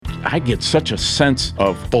I get such a sense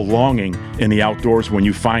of belonging in the outdoors when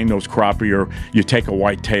you find those crappie or you take a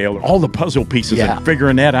whitetail, all the puzzle pieces and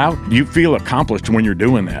figuring that out. You feel accomplished when you're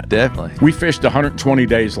doing that. Definitely. We fished 120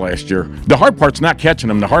 days last year. The hard part's not catching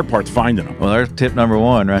them. The hard part's finding them. Well, there's tip number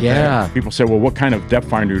one right there. People say, well, what kind of depth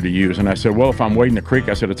finder do you use? And I said, well, if I'm wading the creek,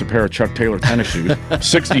 I said, it's a pair of Chuck Taylor tennis shoes.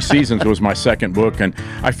 60 Seasons was my second book, and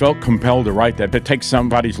I felt compelled to write that. To take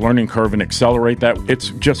somebody's learning curve and accelerate that. It's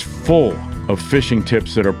just full of fishing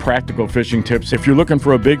tips that are practical fishing tips. If you're looking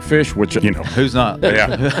for a big fish, which, Who's not?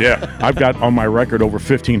 Yeah. I've got on my record over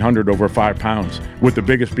 1,500 over 5 pounds, with the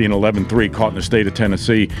biggest being 11.3 caught in the state of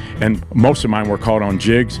Tennessee. And most of mine were caught on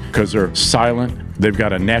jigs because they're silent. They've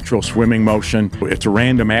got a natural swimming motion. It's a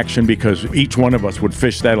random action because each one of us would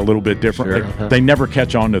fish that a little bit differently. Sure. They never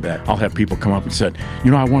catch on to that. I'll have people come up and say,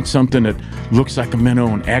 I want something that looks like a minnow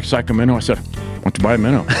and acts like a minnow. I said, why don't you buy a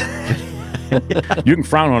minnow? You can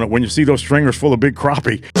frown on it when you see those stringers full of big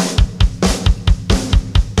crappie.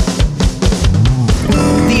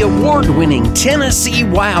 The award-winning Tennessee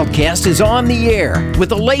Wildcast is on the air with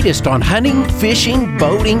the latest on hunting, fishing,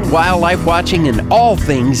 boating, wildlife watching, and all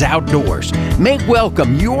things outdoors. Make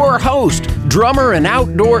welcome your host, drummer and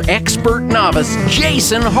outdoor expert novice,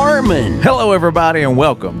 Jason Harmon. Hello, everybody, and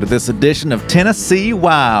welcome to this edition of Tennessee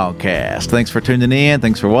Wildcast. Thanks for tuning in.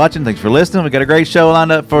 Thanks for watching. Thanks for listening. We got a great show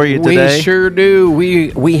lined up for you today. We sure do.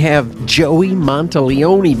 We have Joey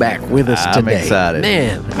Monteleone back with us today. I'm excited.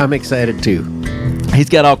 Man, I'm excited too. He's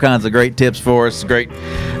got all kinds of great tips for us, great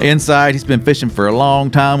insight. He's been fishing for a long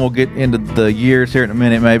time. We'll get into the years here in a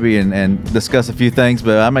minute maybe and discuss a few things,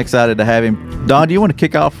 but I'm excited to have him. Don, do you want to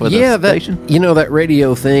kick off with the station? That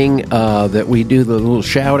radio thing that we do, the little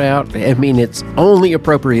shout out, I mean, it's only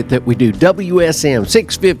appropriate that we do WSM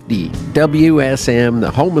 650, WSM, the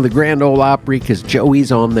home of the Grand Ole Opry, because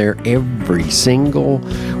Joey's on there every single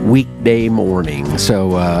weekday morning.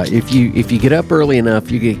 So if you get up early enough,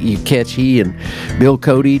 you catch he and Bill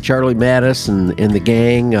Cody, Charlie Mattis, and the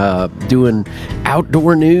gang doing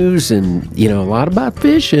outdoor news and a lot about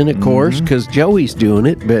fishing, of course, because Joey's doing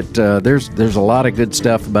it. But there's a lot of good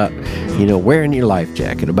stuff about wearing your life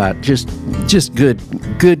jacket, about just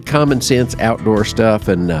good common sense outdoor stuff.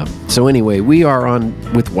 And so anyway, we are on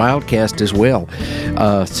with Wildcast as well,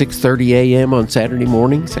 6:30 a.m. on Saturday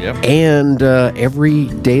mornings, and every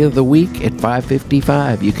day of the week at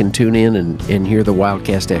 5:55 you can tune in and hear the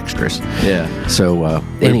Wildcast extras. So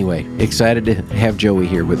anyway, excited to have Joey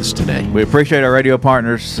here with us today. We appreciate our radio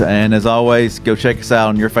partners, and as always, go check us out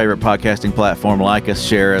on your favorite podcasting platform. Like us,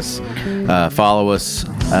 share us, follow us,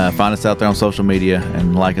 find us out there on social media,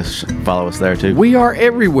 and like us, follow us there too. We are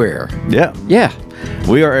everywhere. Yeah.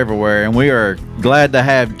 We are everywhere, and we are glad to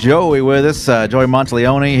have Joey with us. Joey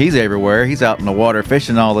Monteleone, he's everywhere. He's out in the water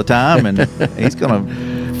fishing all the time, and he's going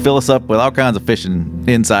to fill us up with all kinds of fishing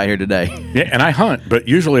insight here today. Yeah, and I hunt, but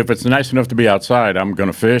usually if it's nice enough to be outside, I'm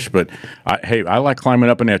going to fish. But I like climbing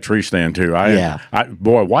up in that tree stand too.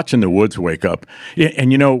 Boy, watching the woods wake up.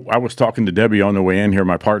 And I was talking to Debbie on the way in here,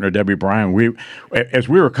 my partner Debbie Bryan. As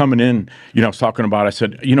we were coming in, I was talking about. I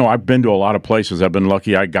said, I've been to a lot of places. I've been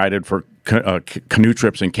lucky. I guided for canoe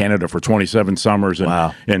trips in Canada for 27 summers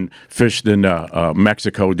and fished in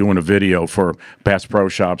Mexico doing a video for Bass Pro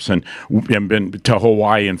Shops and been to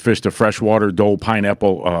Hawaii and fished a freshwater Dole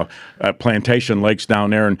pineapple plantation lakes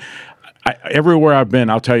down there. And everywhere I've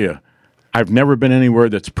been, I'll tell you, I've never been anywhere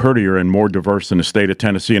that's prettier and more diverse than the state of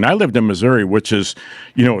Tennessee. And I lived in Missouri, which is,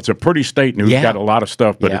 it's a pretty state and we've got a lot of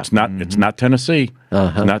stuff, but it's not it's not Tennessee.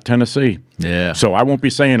 Not Tennessee. Yeah. So I won't be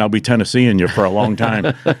saying I'll be Tennesseeing you for a long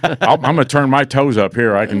time. I'm going to turn my toes up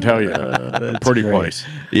here, I can tell you. Pretty great place.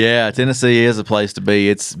 Yeah, Tennessee is a place to be.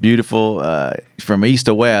 It's beautiful from east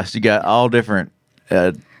to west. You got all different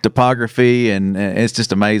topography, and it's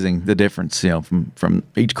just amazing the difference, from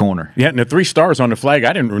each corner. Yeah, and the 3 stars on the flag,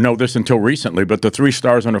 I didn't know this until recently, but the 3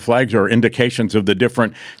 stars on the flags are indications of the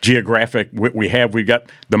different geographic we have. We've got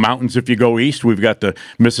the mountains if you go east, we've got the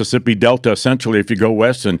Mississippi Delta essentially if you go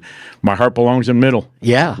west, and my heart belongs in the middle.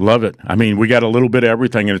 Yeah. Love it. I mean, we got a little bit of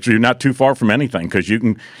everything, and you're not too far from anything because you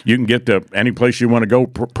can get to any place you want to go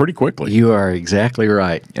pretty quickly. You are exactly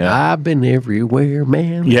right. Yeah. I've been everywhere,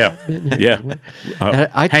 man. Yeah.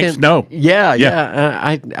 Hank Snow.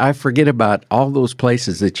 I forget about all those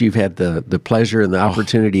places that you've had the pleasure and the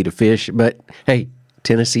opportunity to fish, but hey,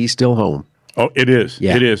 Tennessee's still home. Oh, it is.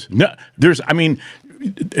 Yeah. It is. No,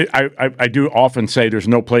 I do often say there's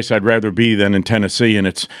no place I'd rather be than in Tennessee, and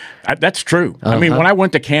that's true. I mean, when I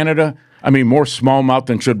went to Canada, I mean, more smallmouth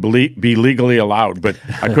than should be legally allowed. But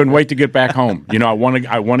I couldn't wait to get back home. You know, I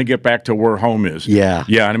want to get back to where home is. Yeah.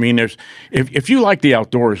 Yeah. I mean, if you like the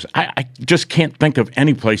outdoors, I just can't think of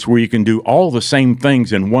any place where you can do all the same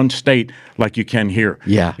things in one state like you can here.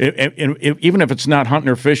 Yeah. Even if it's not hunting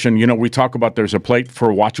or fishing, you know, we talk about there's a plate for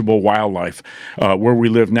watchable wildlife. Where we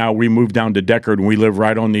live now, we moved down to Deckard, and we live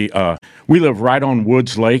right on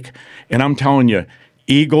Woods Lake, and I'm telling you,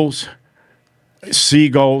 eagles,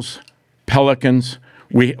 seagulls, pelicans.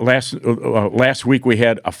 We last week we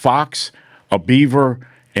had a fox, a beaver,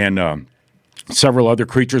 and several other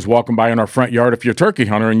creatures walking by in our front yard. If you're a turkey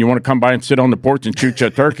hunter and you want to come by and sit on the porch and shoot your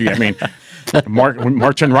turkey, I mean,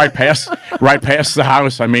 marching right past the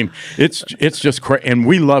house. I mean, it's just crazy, and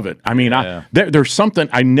we love it. I mean, there's something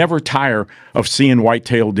I never tire of seeing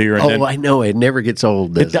white-tailed deer. And I know it never gets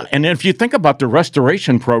old. Does it? And if you think about the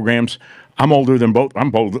restoration programs, I'm older than both.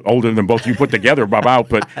 I'm older than both you put together, Bob.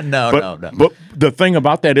 But no. But the thing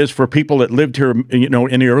about that is, for people that lived here, you know,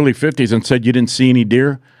 in the early '50s and said you didn't see any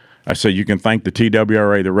deer, I said you can thank the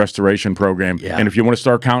TWRA, the restoration program. Yeah. And if you want to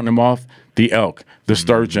start counting them off, the elk, the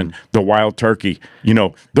sturgeon, the wild turkey, you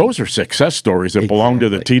know, those are success stories that belong to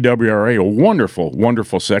the TWRA. Wonderful,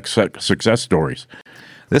 wonderful success stories.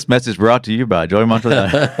 This message brought to you by Joey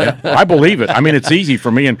Montellone. I believe it. I mean, it's easy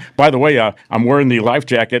for me. And by the way, I'm wearing the life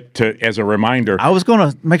jacket as a reminder. I was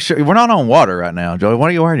going to make sure we're not on water right now, Joey. Why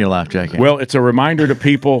are you wearing your life jacket? Well, it's a reminder to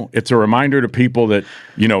people. It's a reminder to people that,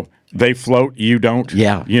 you know, they float, you don't.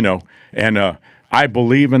 Yeah. You know, and I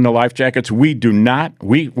believe in the life jackets. We do not.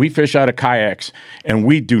 We fish out of kayaks, and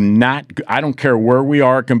we do not. I don't care where we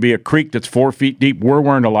are. It can be a creek that's 4 feet deep. We're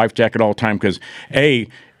wearing a life jacket all the time because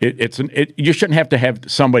you shouldn't have to have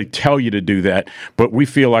somebody tell you to do that, but we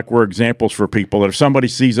feel like we're examples for people. That if somebody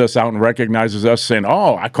sees us out and recognizes us, saying,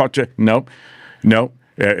 "Oh, I caught you," no.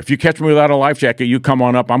 If you catch me without a life jacket, you come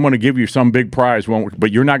on up. I'm going to give you some big prize,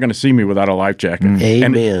 but you're not going to see me without a life jacket.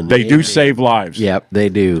 Amen. And they do save lives. Yep, they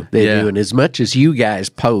do. They do. And as much as you guys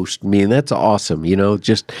post, I mean, that's awesome. You know,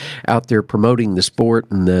 just out there promoting the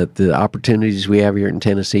sport and the opportunities we have here in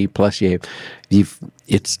Tennessee. Plus,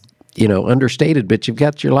 it's, you know, understated, but you've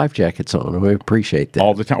got your life jackets on. We appreciate that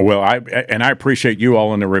all the time. Well, I appreciate you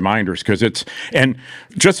all in the reminders, because and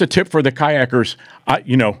just a tip for the kayakers.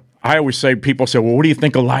 I always say, people say, well, what do you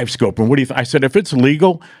think of live scope? And what do you I said, if it's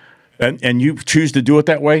legal and you choose to do it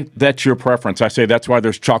that way, that's your preference. I say that's why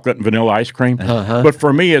there's chocolate and vanilla ice cream. But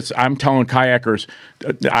for me, I'm telling kayakers,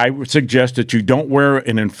 I would suggest that you don't wear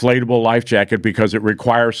an inflatable life jacket because it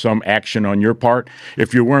requires some action on your part.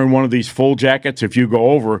 If you're wearing one of these full jackets, if you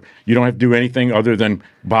go over, you don't have to do anything other than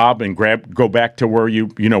bob and go back to where you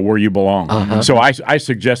belong. So I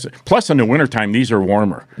suggest it. Plus, in the wintertime, these are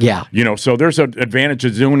warmer. Yeah. You know, so there's an advantage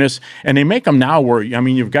of doing this. And they make them now where, I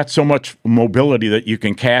mean, you've got so much mobility that you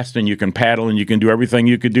can cast and you can paddle and you can do everything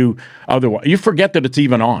you could do otherwise. You forget that it's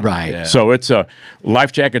even on. Right. Yeah. So it's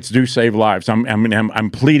life jackets do save lives.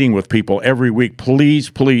 I'm pleading with people every week,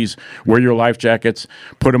 please wear your life jackets,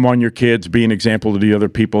 put them on your kids, be an example to the other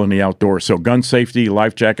people in the outdoors. So gun safety,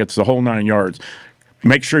 life jackets, the whole 9 yards.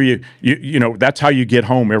 Make sure you that's how you get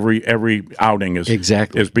home every outing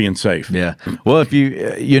is being safe. Yeah. Well, if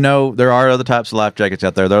there are other types of life jackets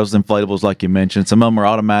out there. Those inflatables, like you mentioned, some of them are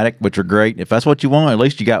automatic, which are great. If that's what you want, at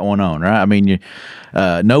least you got one on, right? I mean, you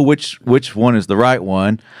know which one is the right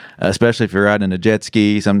one, especially if you're riding a jet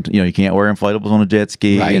ski. You can't wear inflatables on a jet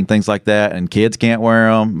ski and things like that, and kids can't wear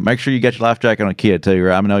them. Make sure you get your life jacket on a kid too,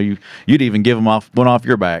 right? I know you'd even give them one off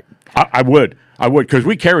your back. I would, because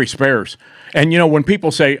we carry spares. And when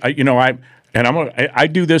people say, I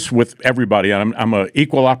do this with everybody. I'm an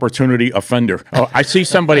equal opportunity offender. I see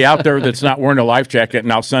somebody out there that's not wearing a life jacket,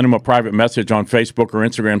 and I'll send them a private message on Facebook or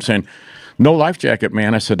Instagram saying, "No life jacket,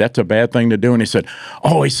 man." I said, "That's a bad thing to do." And he said,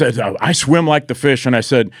 "I swim like the fish." And I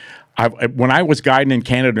said, when I was guiding in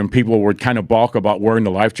Canada and people would kind of balk about wearing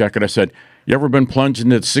the life jacket, I said, "You ever been plunged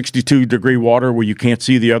into 62-degree water where you can't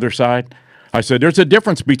see the other side?" I said, there's a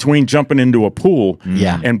difference between jumping into a pool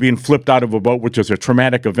and being flipped out of a boat, which is a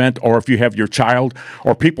traumatic event, or if you have your child,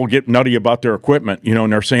 or people get nutty about their equipment,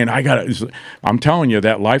 and they're saying, I'm telling you,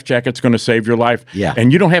 that life jacket's going to save your life. Yeah.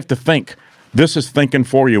 And you don't have to think. This is thinking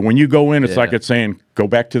for you. When you go in, it's like it's saying, go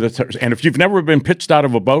back to the... And if you've never been pitched out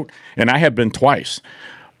of a boat, and I have been twice,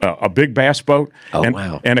 a big bass boat and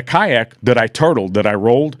a kayak that I turtled, that I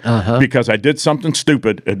rolled because I did something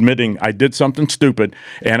stupid, admitting I did something stupid,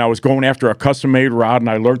 and I was going after a custom-made rod, and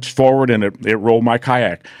I lurched forward, and it rolled my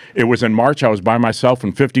kayak. It was in March. I was by myself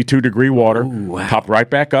in 52-degree water, popped right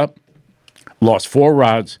back up, lost 4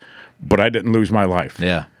 rods, but I didn't lose my life.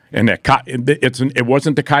 Yeah. And it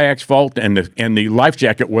wasn't the kayak's fault, and the life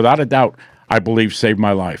jacket, without a doubt, I believe saved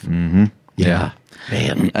my life. Mm-hmm. Yeah.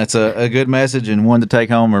 Man. That's a good message and one to take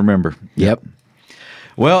home and remember. Yep.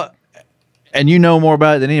 Well, and you know more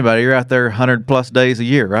about it than anybody. You're out there 100+ days a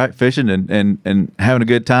year, right? Fishing and having a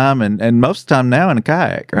good time, and most of the time now in a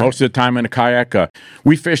kayak, right? Most of the time in a kayak.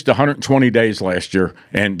 We fished 120 days last year,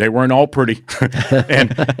 and they weren't all pretty.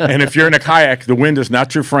 and if you're in a kayak, the wind is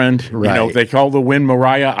not your friend. Right. You know, they call the wind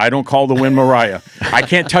Mariah. I don't call the wind Mariah. I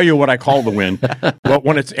can't tell you what I call the wind.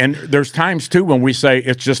 But and there's times too when we say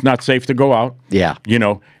it's just not safe to go out. Yeah. You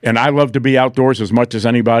know, and I love to be outdoors as much as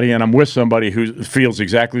anybody, and I'm with somebody who feels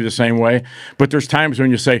exactly the same way. But there's times when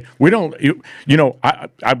you say, we don't, you know,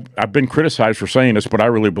 I've been criticized for saying this, but I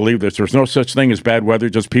really believe this. There's no such thing as bad weather,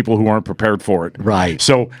 just people who aren't prepared for it. Right.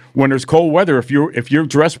 So when there's cold weather, if you're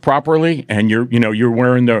dressed properly and you're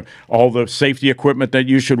wearing all the safety equipment that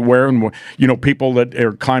you should wear, and you know, people that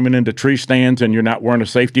are climbing into tree stands and you're not wearing a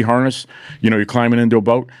safety harness, you know, you're climbing into a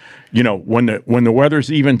boat, you know, when the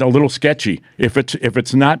weather's even a little sketchy, if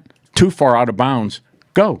it's not too far out of bounds,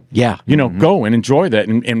 go. Yeah. You know, go and enjoy that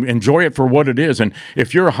and enjoy it for what it is. And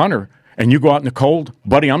if you're a hunter and you go out in the cold,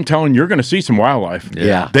 buddy, I'm telling you, you're going to see some wildlife.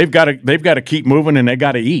 Yeah. They've got to keep moving and they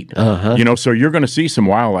got to eat. You know, so you're going to see some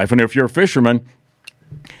wildlife. And if you're a fisherman,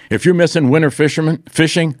 if you're missing winter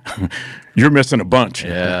fishing, you're missing a bunch.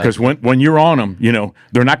 Because when you're on them, you know,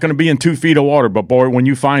 they're not going to be in 2 feet of water. But boy, when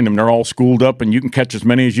you find them, they're all schooled up, and you can catch as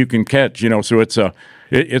many as you can catch. You know, so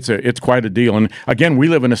it's quite a deal. And again, we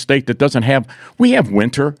live in a state that we have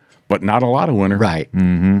winter, but not a lot of winter. Right.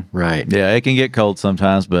 Mm-hmm. Right. Yeah, it can get cold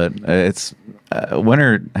sometimes, but it's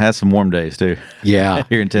winter has some warm days too. Yeah.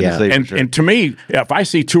 Here in Tennessee. Yeah. For sure. And to me, if I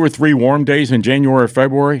see 2 or 3 warm days in January or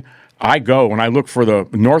February, I go and I look for the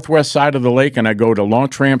northwest side of the lake, and I go to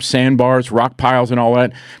launch ramps, sandbars, rock piles, and all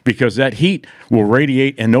that, because that heat will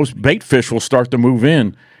radiate and those bait fish will start to move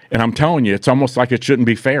in. And I'm telling you, it's almost like it shouldn't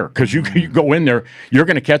be fair, because you go in there, you're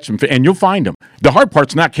going to catch them, and you'll find them. The hard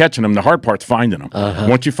part's not catching them. The hard part's finding them.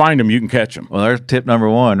 Once you find them, you can catch them. Well, there's tip number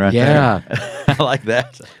 1 right Yeah. there. I like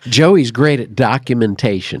that. Joey's great at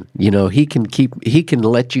documentation. You know, he can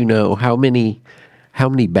let you know how many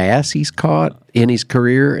bass he's caught in his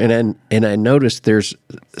career, and I noticed there's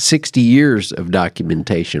 60 years of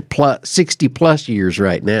documentation, plus 60 plus years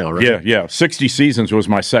right now, right? Yeah. 60 Seasons was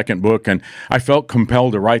my second book, and I felt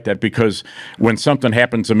compelled to write that because when something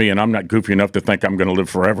happens to me, and I'm not goofy enough to think I'm going to live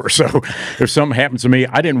forever, so if something happens to me,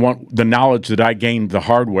 I didn't want the knowledge that I gained the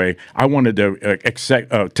hard way. I wanted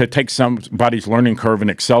to take somebody's learning curve and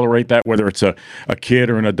accelerate that, whether it's a kid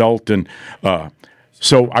or an adult, and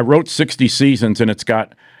so I wrote 60 Seasons, and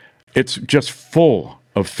it's just full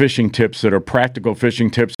of fishing tips that are practical fishing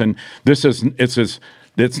tips. And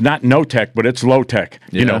it's not no tech, but it's low tech.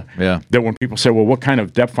 You know, that when people say, well, what kind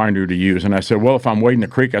of depth finder to use? And I said, well, if I'm wading the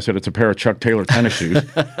creek, I said, it's a pair of Chuck Taylor tennis shoes.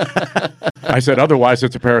 I said, otherwise,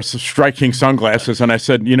 it's a pair of Strike King sunglasses. And I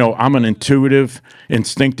said, you know, I'm an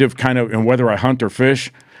instinctive kind of, and whether I hunt or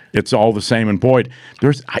fish, it's all the same. And boy,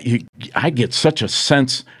 I get such a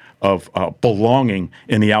sense of belonging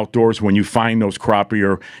in the outdoors when you find those crappie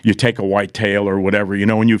or you take a whitetail or whatever, you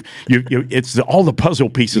know, and it's all the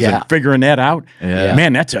puzzle pieces and figuring that out. Yeah.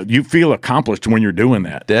 Man, you feel accomplished when you're doing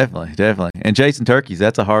that. Definitely. And chasing turkeys,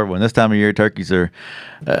 that's a hard one. This time of year, turkeys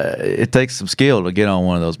it takes some skill to get on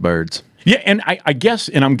one of those birds. Yeah, and I guess,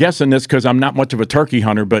 and I'm guessing this because I'm not much of a turkey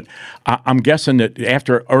hunter, but I'm guessing that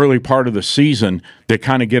after early part of the season, they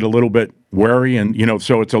kind of get a little bit wary, and you know,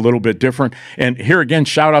 so it's a little bit different. And here again,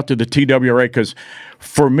 shout out to the TWRA, because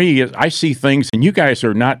for me, I see things, and you guys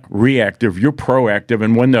are not reactive, you're proactive.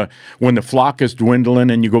 And when the flock is dwindling,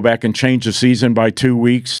 and you go back and change the season by 2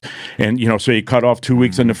 weeks, and you know, so you cut off 2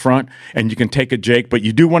 weeks in the front, and you can take a Jake, but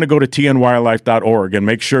you do want to go to tnwildlife.org and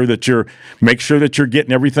make sure that you're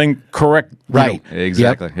getting everything correct. Right. You know.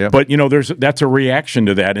 Exactly. Yep. But you know, that's a reaction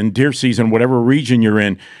to that. In deer season, whatever region you're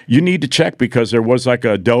in, you need to check, because there was like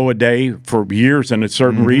a doe a day for years, and in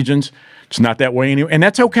certain regions, it's not that way anymore, and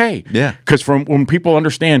that's okay. Yeah. Because from when people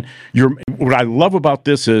understand what I love about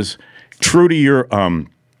this is true to your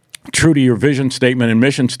vision statement and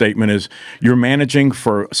mission statement is you're managing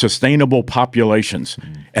for sustainable populations.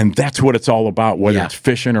 And that's what it's all about, whether it's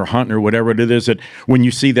fishing or hunting or whatever it is. That when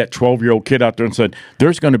you see that 12-year-old kid out there and said,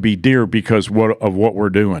 there's going to be deer because of what we're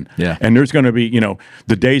doing. Yeah. And there's going to be, you know,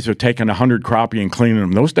 the days of taking 100 crappie and cleaning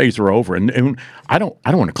them, those days are over. And I don't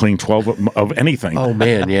want to clean 12 of anything. Oh,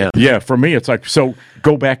 man, yeah. Yeah, for me, it's like, so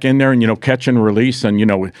go back in there and, catch and release. And,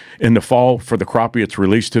 in the fall for the crappie, it's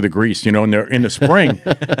released to the grease, and in the spring,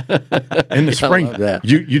 in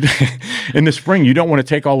the spring, you don't want to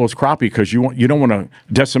take all those crappie because you don't want to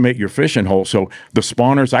decimate your fishing hole. So the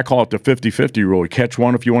spawners, I call it the 50-50 rule. You catch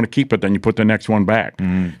one, if you want to keep it, then you put the next one back.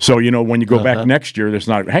 So, when you go back next year, there's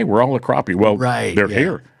not, hey, we're all a crappie. Well, they're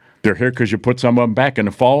here. They're here because you put some of them back in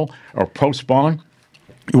the fall or post-spawn.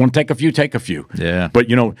 You want to take a few. Yeah. But,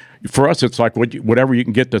 for us, it's like whatever you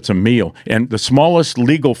can get that's a meal. And the smallest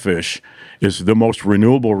legal fish is the most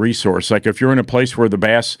renewable resource. Like if you're in a place where the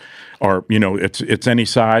bass are, it's any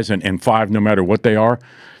size and 5 no matter what they are,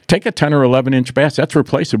 take a 10 or 11-inch bass. That's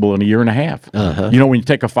replaceable in a year and a half. When you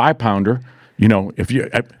take a 5-pounder,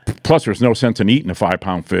 plus there's no sense in eating a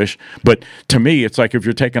 5-pound fish. But to me, it's like if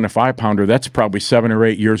you're taking a 5-pounder, that's probably 7 or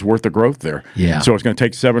 8 years worth of growth there. Yeah. So it's going to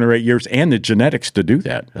take 7 or 8 years and the genetics to do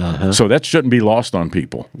that. So that shouldn't be lost on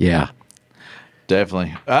people. Yeah.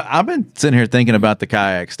 Definitely. I've been sitting here thinking about the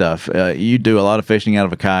kayak stuff. You do a lot of fishing out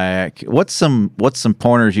of a kayak. What's some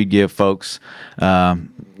pointers you'd give folks? I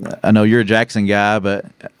know you're a Jackson guy, but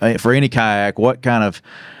for any kayak, what kind of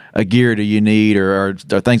gear do you need or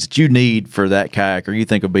things that you need for that kayak or you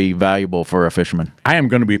think would be valuable for a fisherman? I am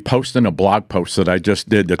going to be posting a blog post that I just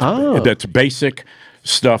did that's basic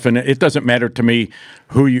stuff, and it doesn't matter to me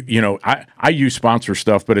who I use sponsor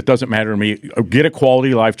stuff, but it doesn't matter to me. Get a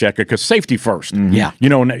quality life jacket because safety first. Yeah.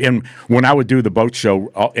 And when I would do the boat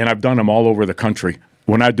show, and I've done them all over the country,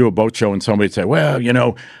 when I do a boat show and somebody'd say, well,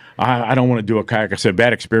 I don't want to do a kayak. I said,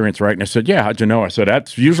 bad experience, right? And I said, yeah, how'd you know? I said,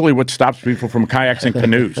 that's usually what stops people from kayaks and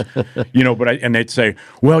canoes. And they'd say,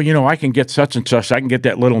 well, I can get such and such. I can get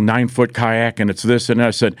that little 9-foot kayak, and it's this. And I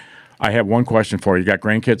said, I have one question for you. You got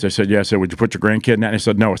grandkids? I said, yeah. I said, would you put your grandkid in that? And I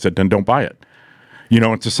said, no. I said, then don't buy it.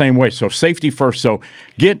 It's the same way. So safety first. So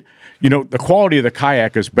get the quality of the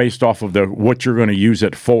kayak is based off of what you're going to use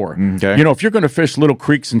it for. Okay. If you're going to fish little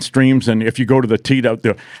creeks and streams, and if you go to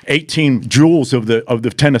the 18 jewels of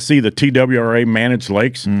the Tennessee, the TWRA managed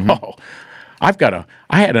lakes, I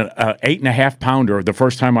had an 8.5 pounder the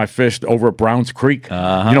first time I fished over at Browns Creek.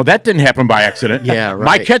 That didn't happen by accident. Yeah, right.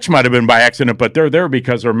 My catch might have been by accident, but they're there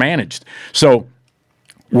because they're managed. So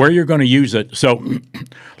where you're going to use it. So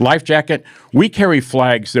life jacket, we carry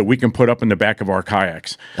flags that we can put up in the back of our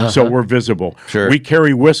kayaks so we're visible. Sure. We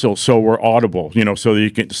carry whistles so we're audible, so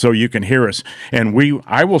you can hear us. And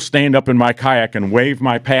I will stand up in my kayak and wave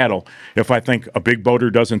my paddle if I think a big boater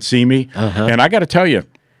doesn't see me. And I got to tell you,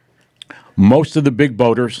 most of the big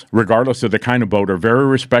boaters, regardless of the kind of boat, are very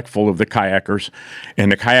respectful of the kayakers, and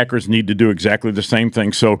the kayakers need to do exactly the same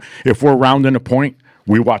thing. So if we're rounding a point,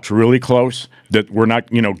 we watch really close that we're not,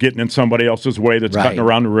 getting in somebody else's way that's cutting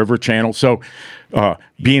around the river channel. So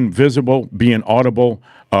being visible, being audible,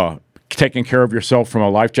 taking care of yourself from a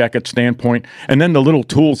life jacket standpoint, and then the little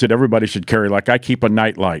tools that everybody should carry. Like I keep a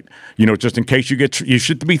night light, just in case you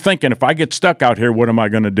should be thinking, if I get stuck out here, what am I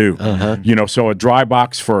going to do? So a dry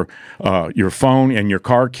box for your phone and your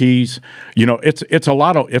car keys. It's a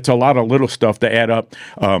lot of little stuff to add up.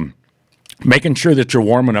 Making sure that you're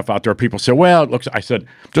warm enough out there. People say, well, it looks, I said,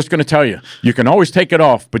 just going to tell you, you can always take it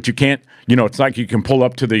off, but you can't, it's like you can pull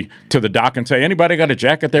up to the dock and say, anybody got a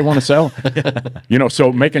jacket they want to sell?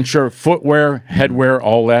 So making sure footwear, headwear,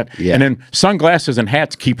 all that. Yeah. And then sunglasses and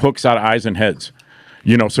hats keep hooks out of eyes and heads.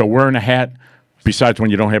 So wearing a hat, besides when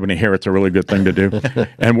you don't have any hair, it's a really good thing to do.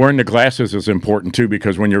 And wearing the glasses is important too,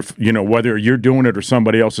 because when you're, whether you're doing it or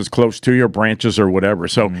somebody else is close to your branches or whatever.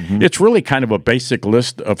 So it's really kind of a basic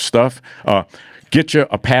list of stuff. Get you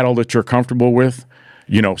a paddle that you're comfortable with.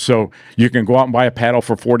 So you can go out and buy a paddle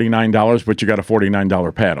for $49, but you got a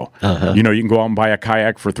 $49 paddle. You can go out and buy a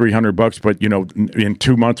kayak for $300, but in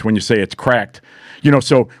 2 months when you say it's cracked,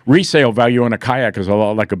 so resale value on a kayak is a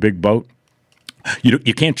lot like a big boat.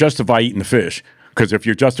 You can't justify eating the fish, because if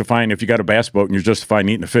you got a bass boat and you're justifying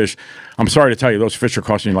eating the fish, I'm sorry to tell you, those fish are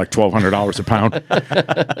costing you like $1,200 a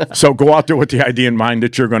pound. So go out there with the idea in mind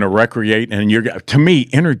that you're going to recreate, and to me,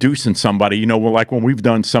 introducing somebody, like when we've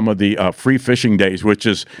done some of the free fishing days, which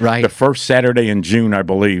is the first Saturday in June, I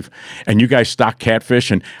believe, and you guys stock catfish.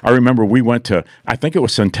 And I remember we went to, I think it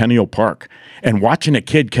was Centennial Park, and watching a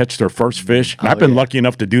kid catch their first fish. I've been lucky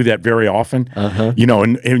enough to do that very often,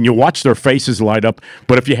 and you watch their faces light up.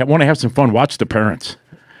 But if you want to have some fun, watch the parents,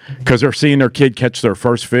 because they're seeing their kid catch their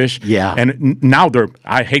first fish. Yeah. And now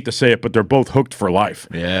I hate to say it, but they're both hooked for life.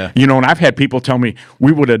 Yeah. And I've had people tell me,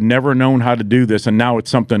 we would have never known how to do this, and now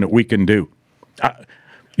it's something that we can do.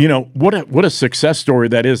 what a success story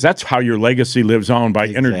that is. That's how your legacy lives on, by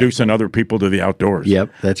introducing other people to the outdoors. Yep,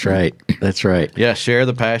 that's right. That's right. Yeah, share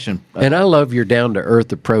the passion. And I love your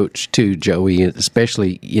down-to-earth approach too, Joey,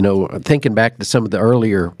 especially, thinking back to some of the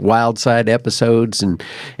earlier Wild Side episodes, and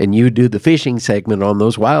you do the fishing segment on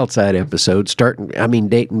those Wild Side episodes,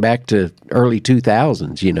 dating back to early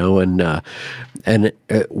 2000s, and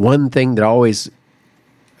one thing that always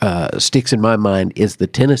sticks in my mind is the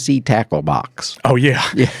Tennessee tackle box. Oh yeah.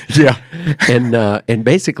 And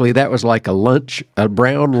basically that was like a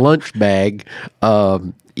brown lunch bag,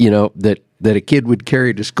 that a kid would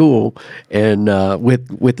carry to school, and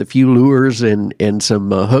with a few lures and some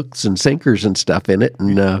hooks and sinkers and stuff in it.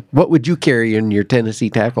 And what would you carry in your Tennessee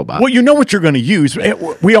tackle box? Well, you know what you're going to use.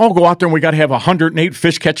 We all go out there and we got to have 108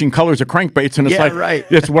 fish catching colors of crankbaits, and it's right.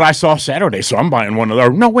 It's what I saw Saturday, so I'm buying one of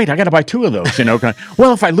those. No, wait, I got to buy 2 of those.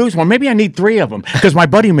 Well, if I lose one, maybe I need 3 of them because my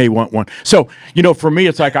buddy may want one. So for me,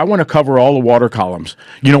 it's like I want to cover all the water columns.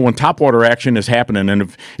 When topwater action is happening,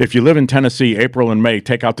 and if you live in Tennessee, April and May,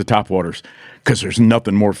 take out the topwaters. Because there's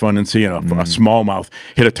nothing more fun than seeing a smallmouth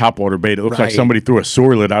hit a topwater bait. It looks like somebody threw a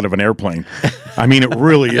soy lid out of an airplane. I mean, it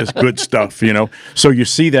really is good stuff, So you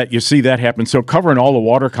see that happen. So covering all the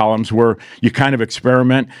water columns where you kind of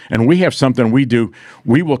experiment, and we have something we do.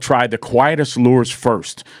 We will try the quietest lures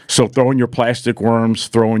first. So throw in your plastic worms,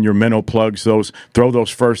 throw in your minnow plugs, throw those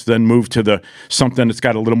first, then move to something that's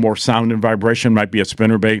got a little more sound and vibration, might be a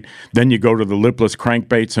spinnerbait. Then you go to the lipless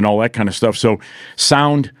crankbaits and all that kind of stuff. So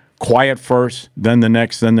sound, quiet first, then the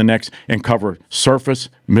next, and cover surface,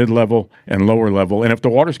 mid-level, and lower level. And if the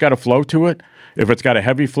water's got a flow to it, if it's got a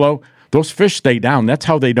heavy flow, those fish stay down. That's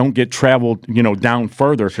how they don't get traveled, down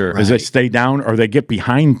further. Sure. As they stay down or they get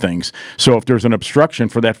behind things. So if there's an obstruction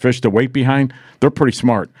for that fish to wait behind, they're pretty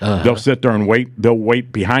smart. They'll sit there and wait. They'll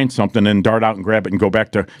wait behind something and dart out and grab it and go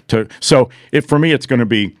back to. So for me, it's going to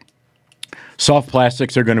be soft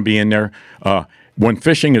plastics are going to be in there. When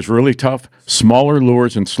fishing is really tough, smaller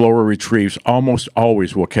lures and slower retrieves almost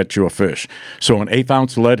always will catch you a fish. So an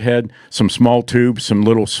 1/8-ounce lead head, some small tubes, some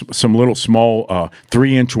little small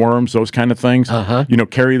 3-inch worms, those kind of things.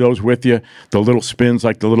 Carry those with you. The little spins,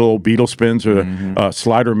 like the little old beetle spins, or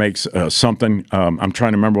Slider makes something. I'm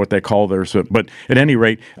trying to remember what they call theirs. But at any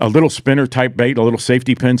rate, a little spinner type bait, a little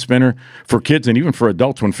safety pin spinner for kids and even for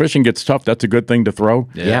adults. When fishing gets tough, that's a good thing to throw.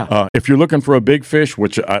 Yeah. If you're looking for a big fish,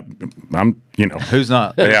 which I'm. Who's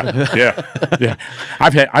not? Yeah.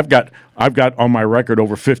 I've got on my record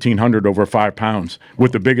over 1,500 over 5 pounds,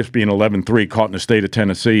 with the biggest being 11.3 caught in the state of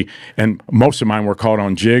Tennessee, and most of mine were caught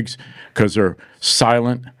on jigs because they're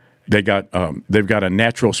silent. They've got a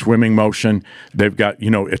natural swimming motion. They've got,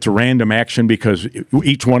 it's a random action because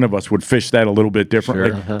each one of us would fish that a little bit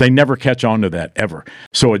differently. Sure. They never catch on to that ever.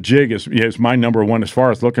 So a jig is my number one as far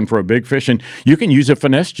as looking for a big fish. And you can use a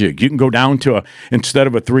finesse jig. You can go down to instead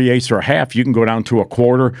of a 3/8 or a half, you can go down to a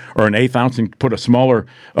 1/4 or an 1/8 ounce and put a smaller,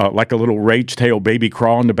 like a little rage tail baby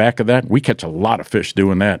crawl in the back of that. We catch a lot of fish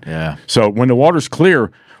doing that. Yeah. So when the water's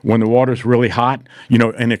clear, when the water's really hot,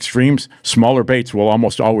 in extremes, smaller baits will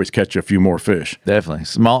almost always catch a few more fish. Definitely.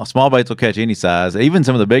 Small baits will catch any size. Even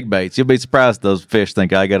some of the big baits. You'll be surprised those fish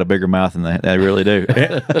think I got a bigger mouth than they really do.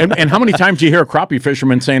 and how many times do you hear a crappie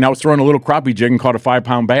fisherman saying, I was throwing a little crappie jig and caught a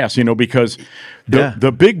 5-pound bass, because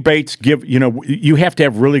the big baits give, you have to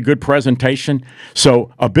have really good presentation. So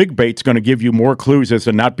a big bait's going to give you more clues as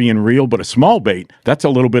to not being real, but a small bait, that's a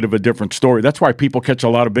little bit of a different story. That's why people catch a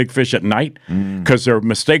lot of big fish at night, because their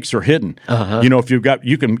mistakes are hidden. If you've got,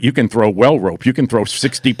 you can throw well rope, you can throw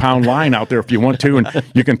 60-pound line out there if you want to, and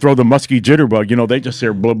you can throw the musky jitterbug, they just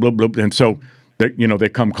hear blub, blub, blub, and so they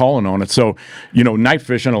come calling on it. So, night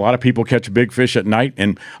fishing, a lot of people catch big fish at night,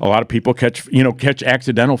 and a lot of people catch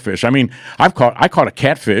accidental fish. I mean, I caught a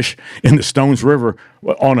catfish in the Stones River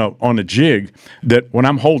on a jig that when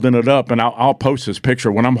I'm holding it up, and I'll post this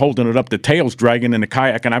picture, when I'm holding it up, the tail's dragging in the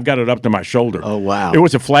kayak, and I've got it up to my shoulder. Oh, wow. It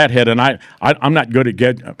was a flathead, and I'm not good at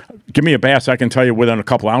give me a bass, I can tell you within a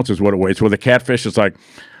couple ounces what it weighs. With a catfish, it's like,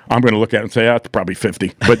 I'm going to look at it and say, it's probably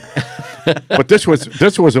 50. But this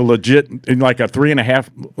was a legit, like a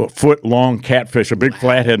 3.5 foot long catfish, a big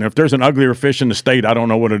flathead. And if there's an uglier fish in the state, I don't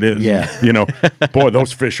know what it is. Yeah. Boy,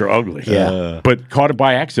 those fish are ugly. Yeah. But caught it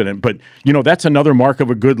by accident. But, that's another mark of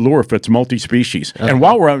a good lure if it's multi-species. And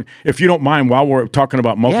if you don't mind, while we're talking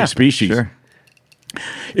about multi-species, sure.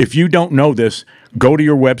 If you don't know this, go to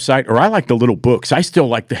your website, or I like the little books. I still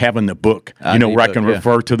like having the book, where I can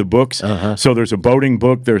refer to the books. So there's a boating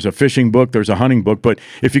book, there's a fishing book, there's a hunting book. But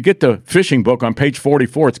if you get the fishing book on page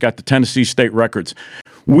 44, it's got the Tennessee state records.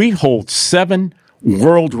 We hold 7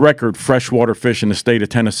 world record freshwater fish in the state of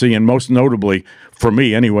Tennessee, and most notably, for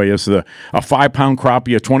me anyway, is a 5-pound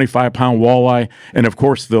crappie, a 25-pound walleye, and of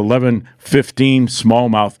course the 11-15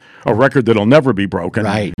 smallmouth, a record that'll never be broken.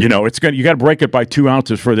 Right. You know, you got to break it by 2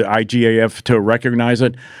 ounces for the IGAF to recognize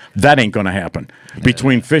it. That ain't going to happen.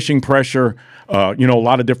 Between fishing pressure, a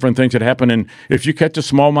lot of different things that happen, and if you catch a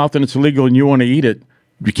smallmouth and it's illegal and you want to eat it,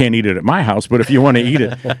 you can't eat it at my house, but if you want to eat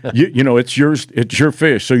it, it's yours. It's your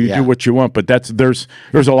fish, so you do what you want. But there's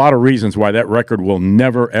a lot of reasons why that record will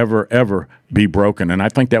never, ever, ever be broken. And I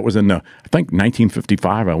think that was in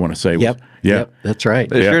 1955. I want to say. Yep, that's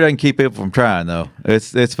right. It sure doesn't keep people from trying, though.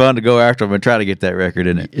 It's fun to go after them and try to get that record,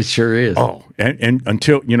 isn't it? It sure is. Oh, and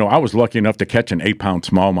until I was lucky enough to catch an 8-pound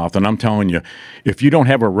smallmouth, and I'm telling you, if you don't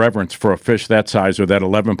have a reverence for a fish that size or that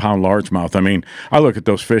 11-pound largemouth, I mean, I look at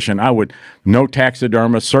those fish and no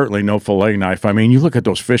taxidermist, certainly no fillet knife. I mean, you look at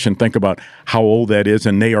those fish and think about how old that is,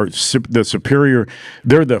 and they are the superior.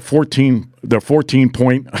 They're the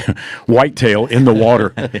 14-point whitetail in the water.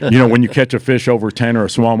 When you catch a fish over 10 or a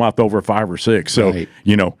smallmouth over 5 or 6. So, right.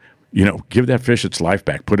 Give that fish its life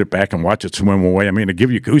back, put it back and watch it swim away. I mean, it give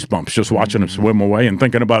you goosebumps just watching it swim away and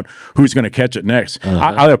thinking about who's going to catch it next.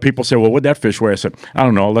 I have people say, well, what'd that fish weigh? I said, I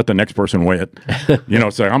don't know. I'll let the next person weigh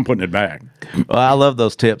it. So I'm putting it back. Well, I love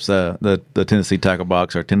those tips, the Tennessee tackle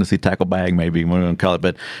box or Tennessee tackle bag, maybe we're going to call it.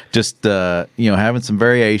 But just, having some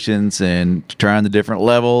variations and trying the different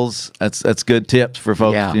levels, that's good tips for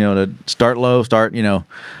folks, to start low,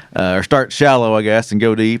 or start shallow, I guess, and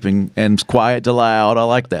go deep and quiet to loud. I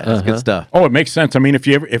like that. It's good stuff. Oh, it makes sense. I mean, if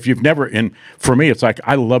you've never, and for me, it's like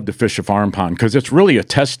I love to fish a farm pond because it's really a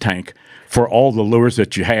test tank for all the lures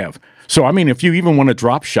that you have. So, I mean, if you even want a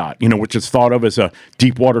drop shot, which is thought of as a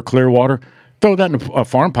deep water, clear water, throw that in a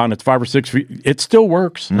farm pond that's 5 or 6 feet. It still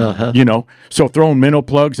works, So throwing minnow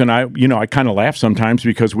plugs, and I kind of laugh sometimes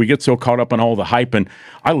because we get so caught up in all the hype, and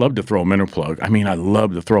I love to throw a minnow plug. I mean, I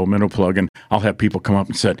love to throw a minnow plug, and I'll have people come up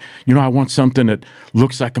and say, I want something that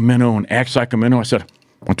looks like a minnow and acts like a minnow. I said,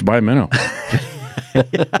 why don't you buy a minnow?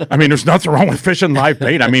 I mean, there's nothing wrong with fishing live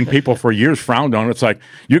bait. I mean, people for years frowned on it. It's like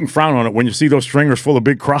you can frown on it when you see those stringers full of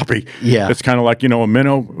big crappie. Yeah, it's kind of like a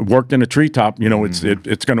minnow worked in a treetop.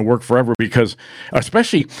 It's going to work forever because,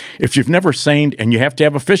 especially if you've never seined and you have to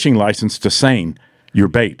have a fishing license to seine your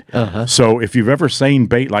bait. So if you've ever seined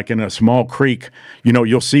bait like in a small creek,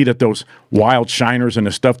 you'll see that those wild shiners and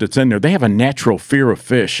the stuff that's in there, they have a natural fear of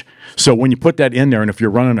fish. So when you put that in there, and if you're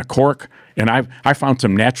running a cork, and I found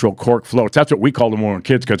some natural cork floats. That's what we called them when we were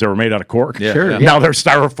kids because they were made out of cork. Yeah. Sure. Now they're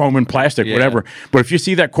styrofoam and plastic, whatever. But if you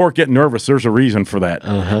see that cork get nervous, there's a reason for that.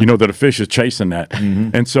 That a fish is chasing that.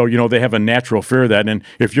 And so, they have a natural fear of that. And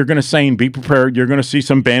if you're going to seine, be prepared. You're going to see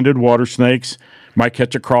some banded water snakes. Might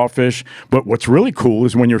catch a crawfish. But what's really cool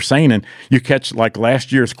is when you're seining, you catch like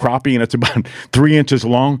last year's crappie, and it's about 3 inches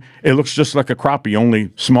long. It looks just like a crappie,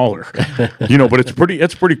 only smaller. But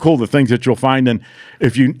it's pretty cool, the things that you'll find. And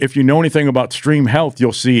if you know anything about stream health,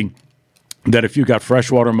 you'll see that if you've got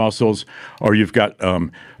freshwater mussels or you've got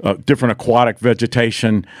different aquatic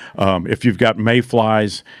vegetation, if you've got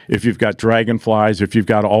mayflies, if you've got dragonflies, if you've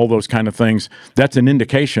got all those kind of things, that's an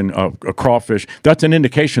indication of a crawfish. That's an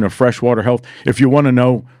indication of freshwater health. If you want to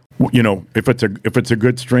know, if it's a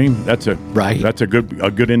good stream, that's a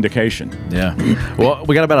good indication. Yeah. Well,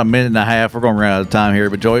 we got about a minute and a half. We're going to run out of time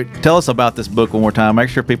here, but Joey, tell us about this book one more time. Make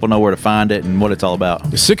sure people know where to find it and what it's all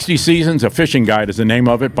about. 60 Seasons, a Fishing Guide is the name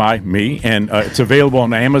of it by me, and it's available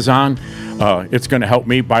on Amazon. It's going to help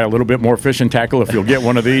me buy a little bit more fishing tackle if you'll get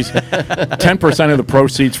one of these. 10% of the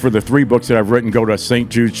proceeds for the 3 books that I've written go to St.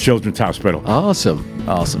 Jude's Children's Hospital. Awesome.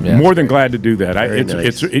 Yeah. More than glad to do that.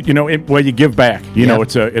 Nice. You give back.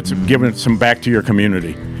 It's giving some back to your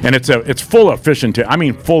community, and it's full of fishing tips. I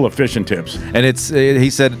mean, full of fishing tips. And he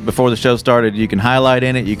said before the show started, you can highlight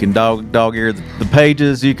in it, you can dog ear the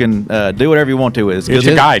pages, you can do whatever you want to with it. It's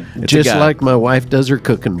a guide. Just like my wife does her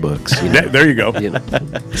cooking books. There you go.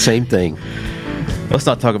 Same thing. Let's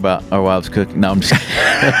not talk about our wives cooking. No, I'm just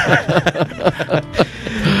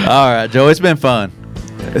All right, Joe, it's been fun.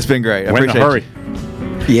 It's been great. I appreciate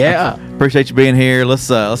it. Yeah. Appreciate you being here. Let's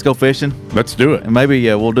go fishing. Let's do it. And maybe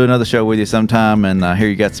we'll do another show with you sometime. And I hear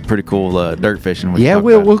you got some pretty cool dirt fishing.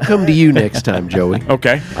 We'll come to you next time, Joey.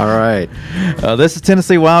 Okay. All right. This is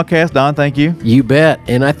Tennessee Wildcast. Don, thank you. You bet.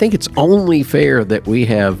 And I think it's only fair that we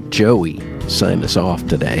have Joey sign us off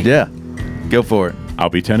today. Yeah. Go for it. I'll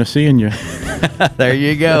be Tennesseeing you. There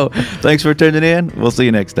you go. Thanks for tuning in. We'll see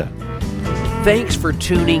you next time. Thanks for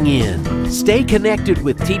tuning in. Stay connected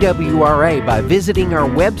with TWRA by visiting our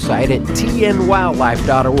website at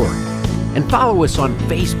tnwildlife.org and follow us on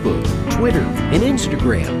Facebook, Twitter, and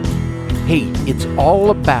Instagram. Hey, it's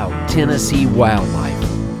all about Tennessee wildlife.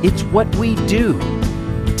 It's what we do.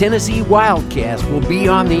 Tennessee Wildcast will be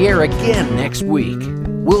on the air again next week.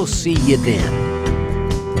 We'll see you then.